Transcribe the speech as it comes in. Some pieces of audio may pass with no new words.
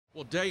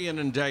Well, day in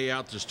and day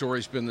out, the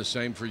story's been the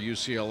same for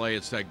UCLA.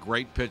 It's that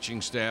great pitching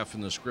staff,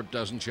 and the script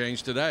doesn't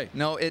change today.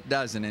 No, it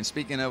doesn't. And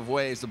speaking of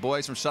waves, the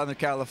boys from Southern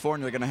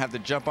California are going to have to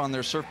jump on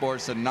their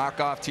surfboards to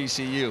knock off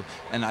TCU.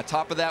 And on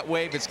top of that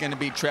wave, it's going to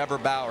be Trevor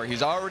Bauer.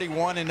 He's already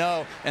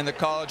 1-0 in the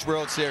College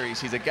World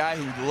Series. He's a guy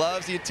who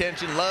loves the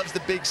attention, loves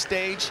the big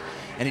stage,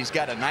 and he's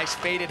got a nice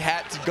faded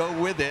hat to go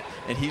with it.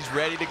 And he's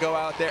ready to go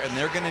out there, and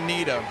they're going to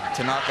need him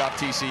to knock off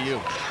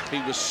TCU. He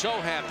was so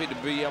happy to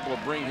be able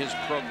to bring his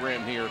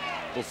program here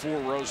before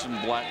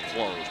Rosenblatt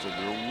closed. It was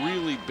a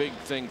really big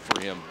thing for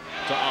him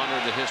to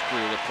honor the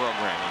history of the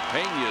program.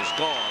 And Pena is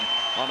gone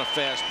on a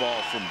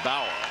fastball from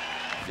Bauer.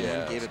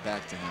 Yeah, gave it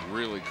back to him.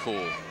 Really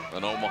cool.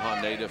 An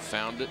Omaha native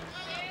found it,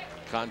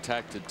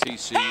 contacted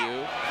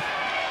TCU.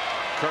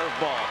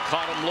 Curveball,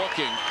 caught him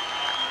looking.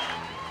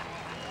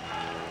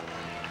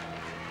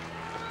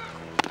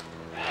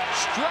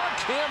 Struck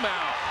him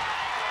out.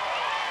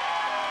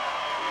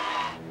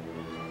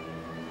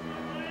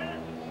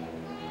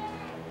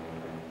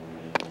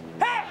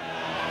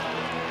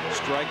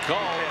 Strike call.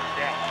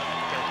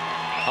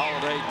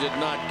 Holiday did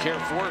not care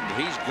for it, but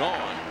he's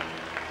gone.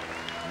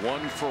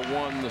 1 for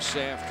 1 this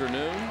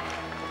afternoon.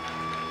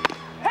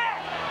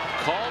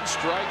 Called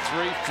strike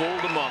 3,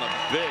 fooled him on a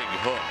big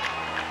hook.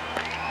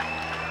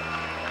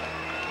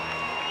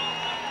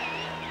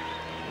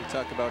 We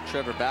talk about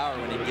Trevor Bauer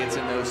when he gets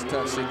in those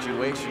tough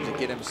situations to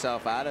get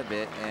himself out of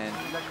it, and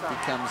he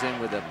comes in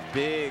with a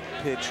big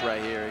pitch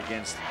right here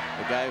against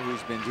the guy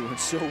who's been doing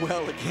so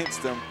well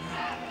against him.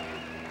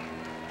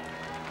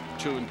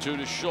 2-2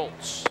 to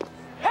Schultz.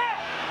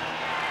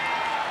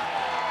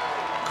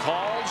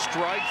 Called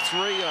strike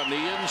 3 on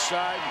the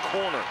inside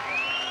corner.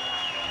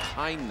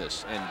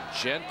 Kindness and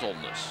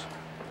gentleness.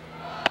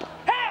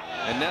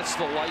 And that's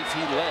the life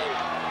he led.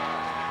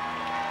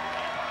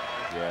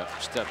 Yeah,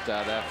 stepped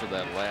out after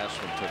that last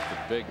one, took the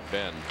big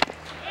bend.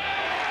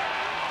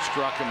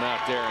 Struck him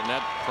out there, and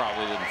that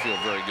probably didn't feel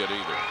very good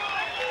either.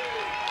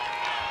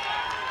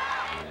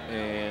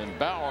 And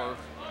Bauer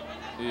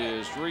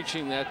is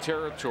reaching that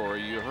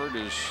territory. You heard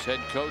his head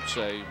coach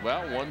say,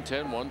 well,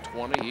 110,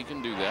 120, he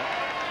can do that.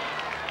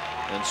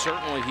 And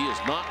certainly he has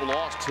not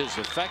lost his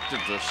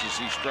effectiveness as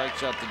he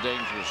strikes out the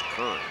dangerous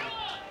curve.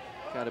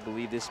 Got to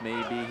believe this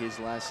may be his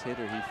last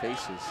hitter he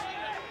faces,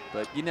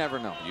 but you never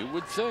know. You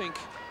would think.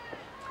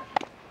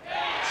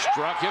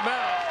 Struck him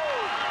out.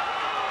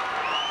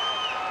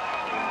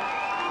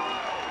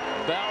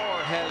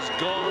 Bauer has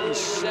gone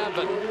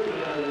 7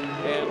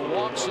 and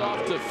walks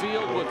off the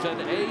field with an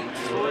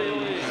 8-3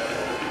 lead.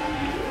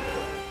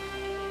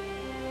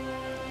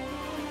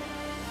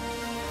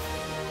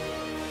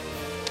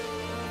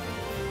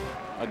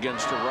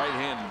 Against a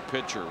right-handed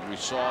pitcher, we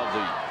saw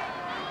the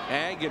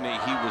agony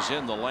he was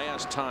in the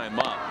last time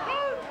up.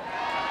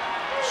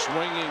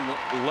 Swinging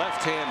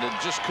left-handed,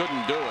 just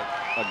couldn't do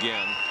it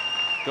again.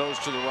 Goes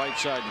to the right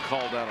side and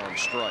called out on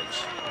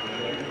strikes.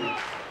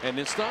 And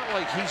it's not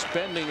like he's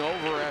bending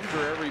over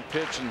after every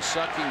pitch and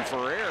sucking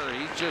for air.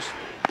 He's just,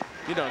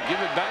 you know, give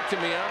it back to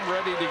me, I'm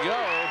ready to go.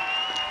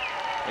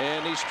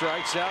 And he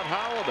strikes out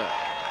Holiday.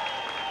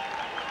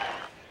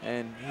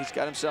 And he's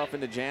got himself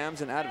into jams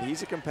and out of it.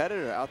 He's a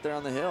competitor out there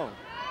on the hill.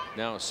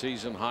 Now a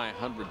season high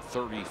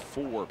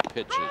 134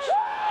 pitches.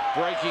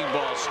 Breaking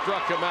ball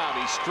struck him out.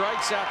 He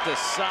strikes out the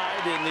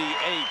side in the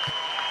 8th.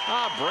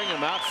 Bring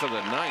him out for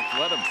the 9th.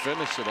 Let him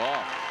finish it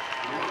off.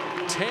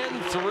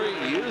 10-3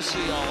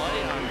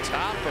 UCLA on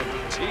top of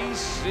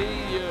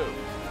TCU.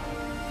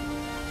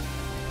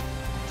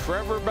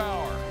 Trevor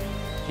Bauer,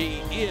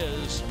 he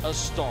is a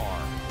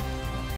star.